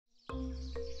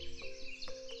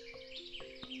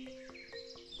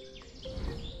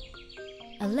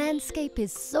A landscape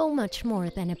is so much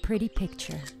more than a pretty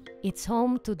picture. It's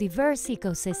home to diverse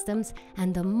ecosystems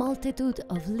and a multitude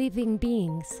of living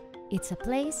beings. It's a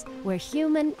place where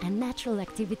human and natural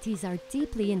activities are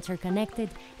deeply interconnected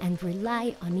and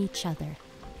rely on each other.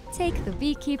 Take the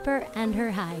beekeeper and her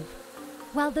hive.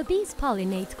 While the bees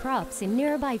pollinate crops in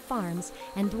nearby farms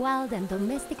and wild and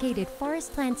domesticated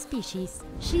forest plant species,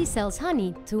 she sells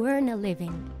honey to earn a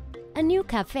living. A new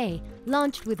cafe,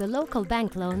 launched with a local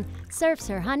bank loan, serves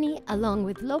her honey along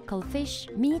with local fish,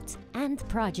 meat, and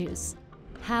produce.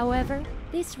 However,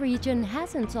 this region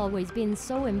hasn't always been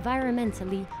so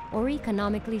environmentally or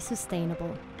economically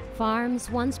sustainable.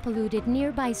 Farms once polluted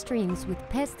nearby streams with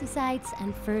pesticides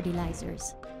and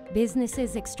fertilizers.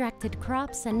 Businesses extracted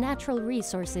crops and natural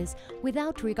resources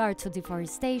without regard to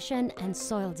deforestation and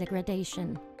soil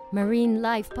degradation. Marine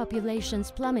life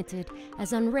populations plummeted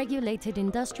as unregulated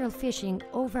industrial fishing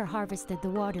over-harvested the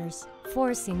waters,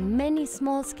 forcing many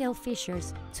small-scale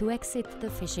fishers to exit the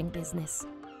fishing business.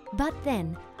 But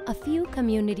then, a few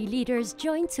community leaders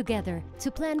joined together to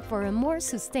plan for a more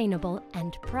sustainable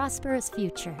and prosperous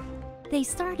future. They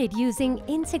started using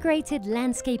integrated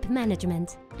landscape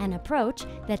management, an approach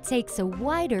that takes a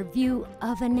wider view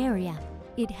of an area.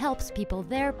 It helps people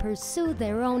there pursue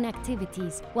their own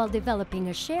activities while developing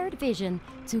a shared vision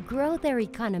to grow their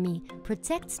economy,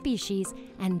 protect species,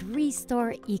 and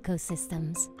restore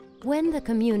ecosystems. When the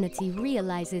community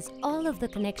realizes all of the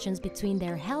connections between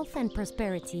their health and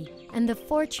prosperity and the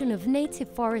fortune of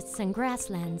native forests and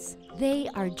grasslands, they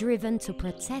are driven to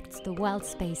protect the wild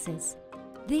spaces.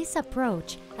 This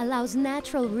approach allows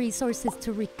natural resources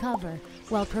to recover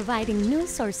while providing new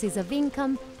sources of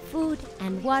income, food,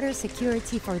 and water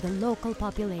security for the local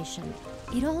population.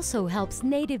 It also helps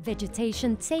native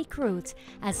vegetation take root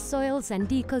as soils and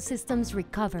ecosystems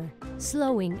recover,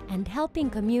 slowing and helping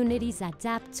communities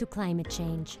adapt to climate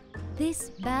change.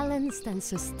 This balanced and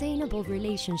sustainable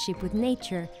relationship with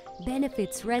nature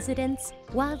benefits residents,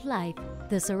 wildlife,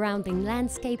 the surrounding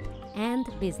landscape, and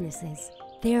businesses.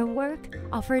 Their work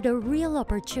offered a real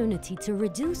opportunity to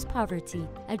reduce poverty,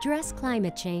 address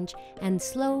climate change, and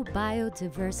slow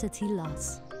biodiversity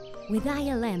loss. With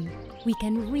ILM, we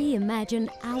can reimagine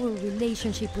our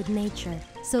relationship with nature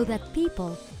so that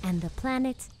people and the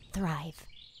planet thrive.